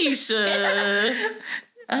 And Aisha.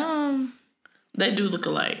 They do look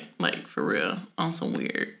alike. Like, for real. On some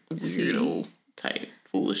weirdo type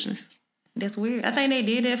foolishness. That's weird. I think they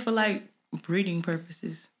did that for, like, breeding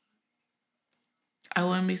purposes. I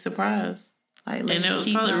wouldn't be surprised. Like, and it was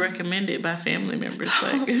probably recommended by family members.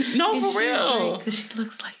 Like, no, for real. Because she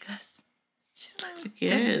looks like us. She's like,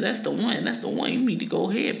 yeah, that's the one. That's the one. You need to go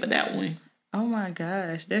ahead for that one. Oh my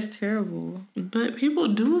gosh, that's terrible. But people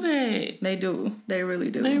do that. They do. They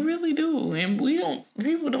really do. They really do. And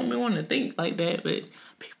people don't want to think like that, but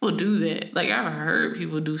people do that. Like, I've heard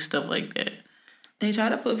people do stuff like that. they try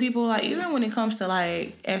to put people, like, even when it comes to,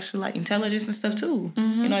 like, actual, like, intelligence and stuff, too.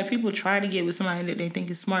 Mm-hmm. You know, like, people try to get with somebody that they think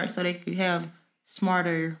is smart so they could have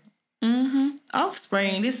smarter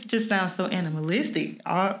offspring. This just sounds so animalistic.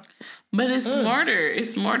 But it's smarter.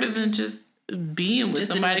 It's smarter than just being with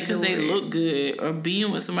Just somebody because they it. look good, or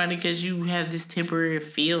being with somebody because you have this temporary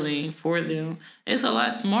feeling for them. It's a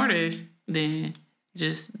lot smarter than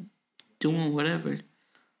just doing whatever.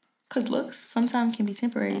 Because looks sometimes can be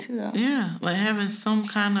temporary, too, though. Yeah, like having some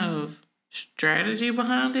kind of strategy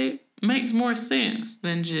behind it makes more sense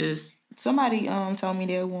than just... Somebody told me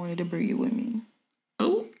they wanted to breed with me.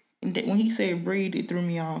 Oh? And when he said breed, it threw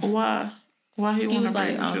me off. Why? Why he want was to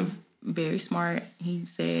breed like, with you? very smart. He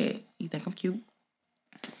said, he think I'm cute.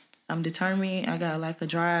 I'm determined. I got, like, a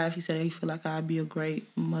drive. He said he feel like I'd be a great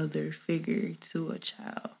mother figure to a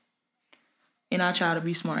child. And I try to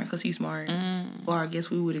be smart because he's smart. Or I guess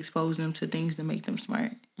we would expose them to things to make them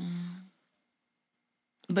smart.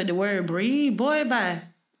 But the word breed, boy, bye.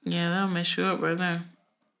 Yeah, that'll mess you up right there.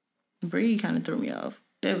 Breed kind of threw me off.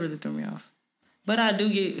 That really threw me off. But I do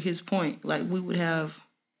get his point. Like, we would have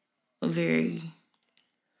a very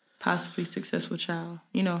possibly successful child.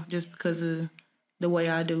 You know, just because of the way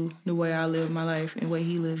I do, the way I live my life, and the way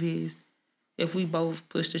he live his. If we both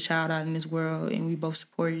pushed a child out in this world and we both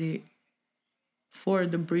supported it for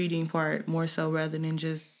the breeding part more so rather than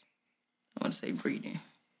just, I want to say breeding.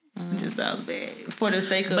 It just sounds bad. For the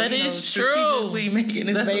sake of, but it's true. Making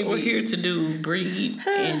this That's baby. what we're here to do: breed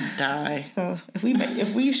and die. So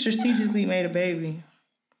if we strategically made a baby,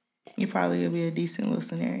 it probably would be a decent little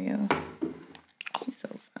scenario. He's so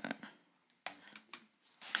fine.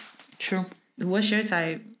 True. What's your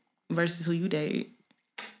type versus who you date?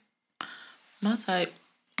 My type,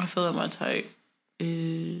 I feel like my type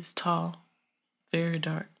is tall, very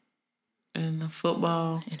dark, and the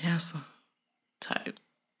football And handsome. type,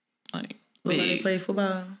 like Look like they big. play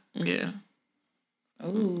football. Yeah,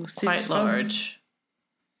 Ooh, quite 6'4". large.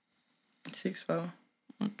 6'4".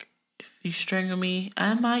 Like, if you strangle me,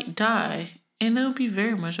 I might die, and it'll be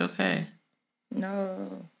very much okay.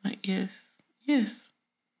 No. Like, yes.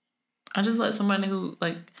 I just like somebody who,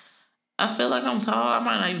 like, I feel like I'm tall. I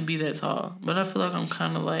might not even be that tall, but I feel like I'm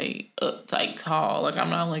kind of like tall. Like, I'm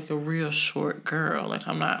not like a real short girl. Like,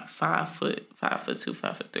 I'm not 5 foot, 5'2",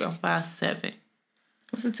 5'3". I'm 5'7".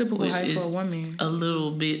 What's a typical Which height is for a woman? a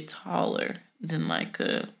little bit taller than like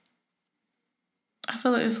a... I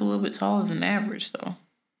feel like it's a little bit taller than average, though.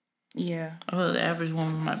 Yeah. I feel like the average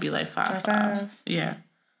woman might be like 5'5". 5'5". Yeah.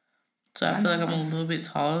 So I feel like I'm a little bit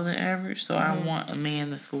taller than average. So I want a man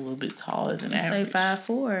that's a little bit taller than average. Say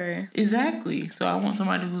 5'4". Exactly. So I want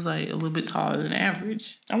somebody who's like a little bit taller than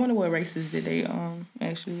average. I wonder what races did they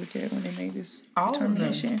actually look at when they made this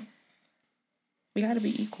determination. We got to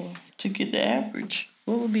be equal to get the average.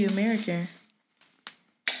 What would be American?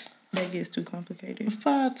 That gets too complicated.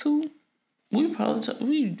 5'2". We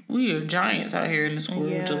probably we are giants out here in this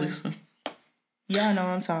world, Yeah. Jaleesa. Y'all know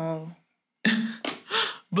I'm tall.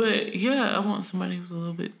 But yeah, I want somebody who's a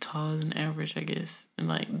little bit taller than average, I guess, and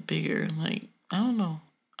like bigger. Like, I don't know.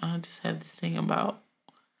 I just have this thing about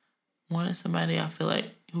wanting somebody I feel like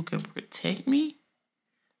who can protect me.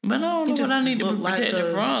 But I don't know what I need to be protected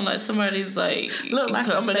from. Like, somebody's like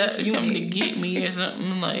coming to get me or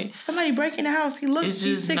something. Like, somebody breaking the house. He's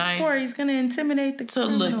 6'4". Nice He's gonna intimidate the to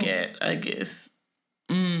criminal. look at, I guess.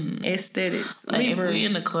 Aesthetics. Like, if we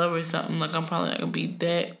in the club or something, like, I'm probably not gonna be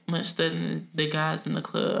that much studying the guys in the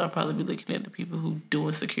club. I'll probably be looking at the people who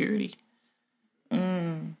doing security.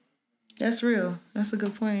 That's real. That's a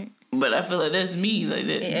good point. But I feel like that's me. Like,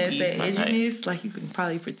 that. And as that edginess, like, you can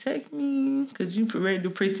probably protect me because you ready to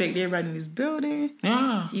protect everybody in this building.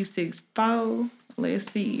 Yeah. You 6'4".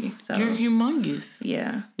 Let's see. So, you're humongous.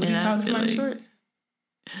 Yeah. Would you talk to somebody short?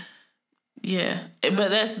 Yeah, but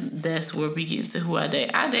that's where we get into who I date.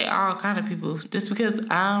 I date all kind of people just because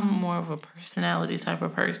I'm more of a personality type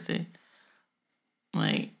of person.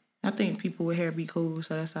 Like, I think people with hair be cool,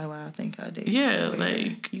 so that's why I think I date. Yeah,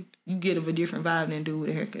 like you get a different vibe than dude with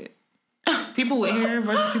a haircut. People with hair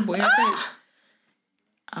versus people with haircuts.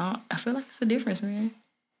 I feel like it's a difference, man.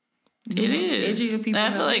 It is. Edgier people.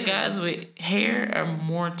 I feel like guys with hair are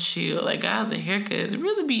more chill. Like, guys with haircuts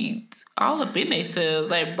really be all up in themselves.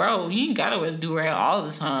 Like, bro, you ain't gotta wear the do-rag all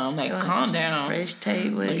the time. Like, calm down. Fresh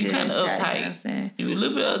tape with you kind of uptight. You a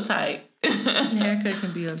little bit uptight. Haircut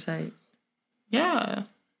can be uptight. Yeah.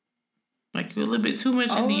 Like, you're a little bit too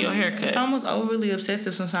much into your haircut. It's almost overly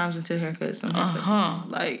obsessive sometimes into haircuts.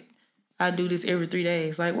 Like, I do this every 3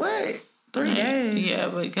 days. Like, what? 3 days? Yeah,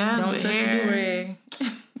 but guys don't with touch hair... the do-rag.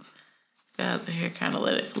 Guys with hair kind of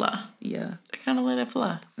let it fly. Yeah. They kind of let it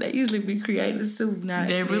fly. They usually be creative too.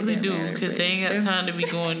 They really do, because they ain't got time to be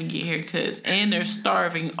going to get haircuts. And they're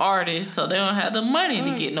starving artists, so they don't have the money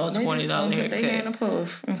to get no $20 haircut. They in a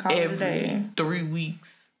puff and call it a day. 3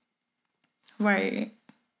 weeks. Right.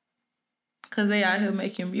 Because they out here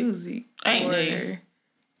making music. Ain't they?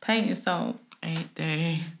 Painting songs. Ain't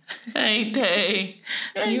they? Ain't they?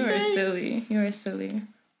 You are silly. You are silly.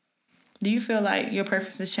 Do you feel like your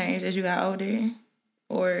preferences changed as you got older?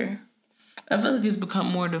 Or... I feel like it's become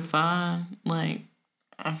more defined. Like,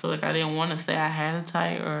 I feel like I didn't want to say I had a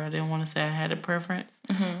type, or I didn't want to say I had a preference.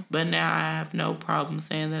 Mm-hmm. But now I have no problem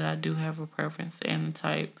saying that I do have a preference and a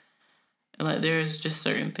type. And like, there's just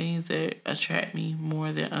certain things that attract me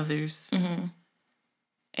more than others. Mm-hmm.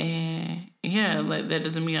 And yeah, like, that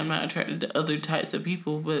doesn't mean I'm not attracted to other types of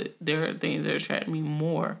people, but there are things that attract me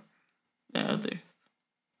more than others.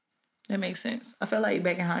 That makes sense. I feel like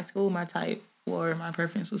back in high school, my type or my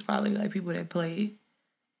preference was probably like people that played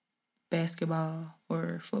basketball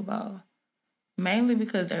or football. Mainly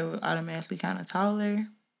because they were automatically kind of taller.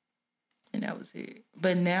 And that was it.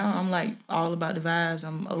 But now I'm like all about the vibes.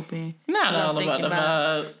 I'm open. Not all about the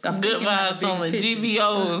vibes. Good vibes only.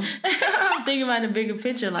 GBOs. I'm thinking about the bigger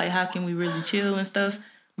picture. Like, how can we really chill and stuff?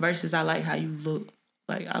 Versus I like how you look.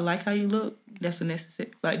 Like, I like how you look. That's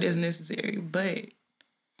necessary. But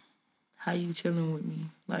how you chilling with me?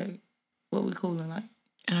 Like, what we cooling like?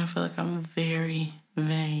 And I feel like I'm very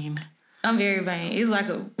vain. I'm very vain.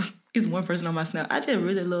 It's one person on my Snap. I just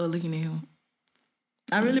really love looking at him.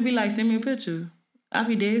 I really be like, send me a picture. I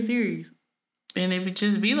be dead serious. And it would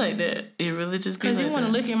just be like that. It really just be like that. Because you want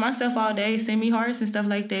to look at myself all day, send me hearts and stuff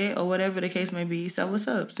like that, or whatever the case may be. So what's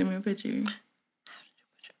up? Send me a picture. How did you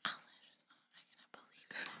put your eyelashes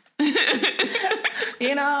on? I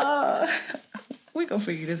cannot believe it. We gonna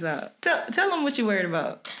figure this out. Tell them what you worried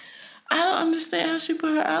about. I don't understand how she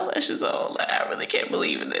put her eyelashes on. Like, I really can't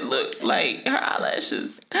believe it. They look like her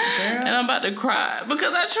eyelashes. Girl. And I'm about to cry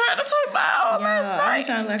because I tried to put my on last night. I'm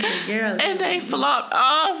trying to look like a girl. And they flopped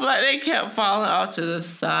off. Like, they kept falling off to the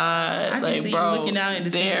side. I can see you looking out in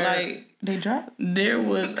the sun, like, they dropped. There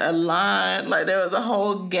was a line. Like, there was a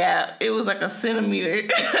whole gap. It was like a centimeter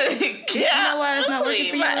gap. You know why it's not working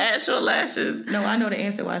for you? My actual lashes. No, I know the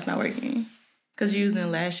answer why it's not working. Because you're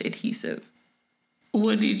using lash adhesive.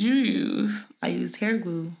 What did you use? I used hair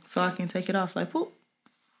glue so I can take it off like poop.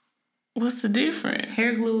 What's the difference?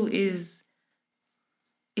 Hair glue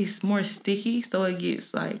it's more sticky, so it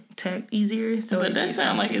gets like tacked easier. So but that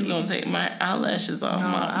sounds like it's gonna take my eyelashes off. No,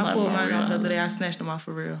 I pulled mine off the other day. I snatched them off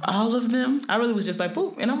for real. All of them? I really was just like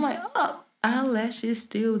poop, and I'm like, oh, eyelashes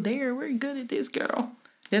still there. We're good at this, girl.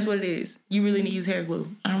 That's what it is. You really need to use hair glue.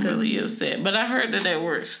 I'm really upset, but I heard that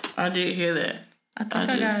works. I did hear that. I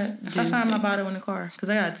found my bottle in the car because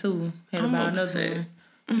I got two. Had to buy another one.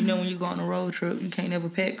 Mm-hmm. You know, when you go on a road trip, you can't never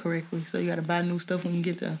pack correctly, so you got to buy new stuff when you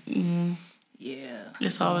get there. Mm-hmm. Yeah,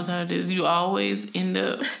 it's always how it is. You always end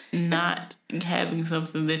up not having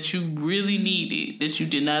something that you really needed that you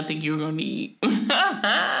did not think you were gonna need.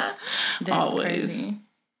 That's always crazy.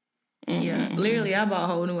 Mm-hmm. Yeah, literally, I bought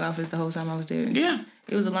whole new outfits the whole time I was there. Yeah,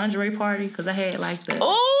 it was a lingerie party because I had like the.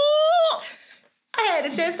 Oh. I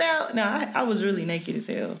had the chest out. No, I was really naked as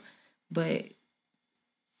hell. But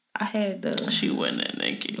I had the... She wasn't that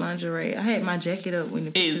naked. Lingerie. I had my jacket up when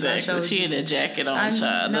the pictures I showed she had a jacket on,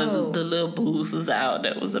 child. The little boobs was out.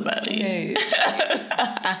 That was about it.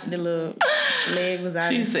 The little leg was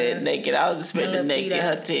out. She said naked. I was expecting naked.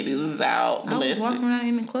 Her titties was out. I was walking around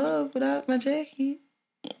in the club without my jacket.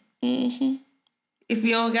 Mm-hmm. If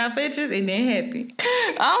you don't got pictures, it didn't happen.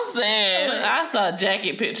 I'm saying, I saw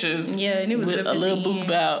jacket pictures. Yeah, and it was with a little boob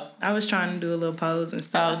out. I was trying to do a little pose and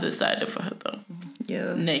stuff. I was excited for her though.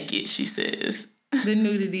 Yeah, naked. She says the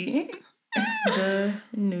nudity, the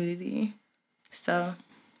nudity. So,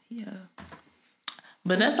 yeah.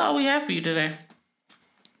 But that's all we have for you today.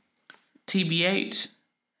 TBH.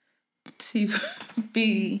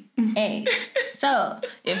 TBA. So,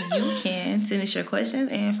 if you can send us your questions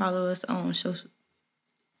and follow us on social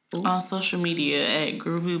media at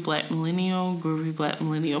Groovy Black Millennial, Groovy Black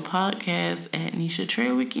Millennial Podcast, at Nisha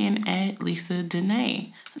Trewick, and at Lisa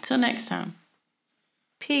Danae. Until next time.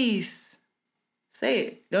 Peace. Say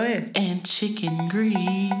it. Go ahead. And chicken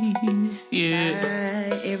grease. Yeah.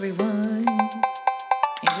 Bye, everyone.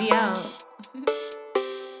 And we out.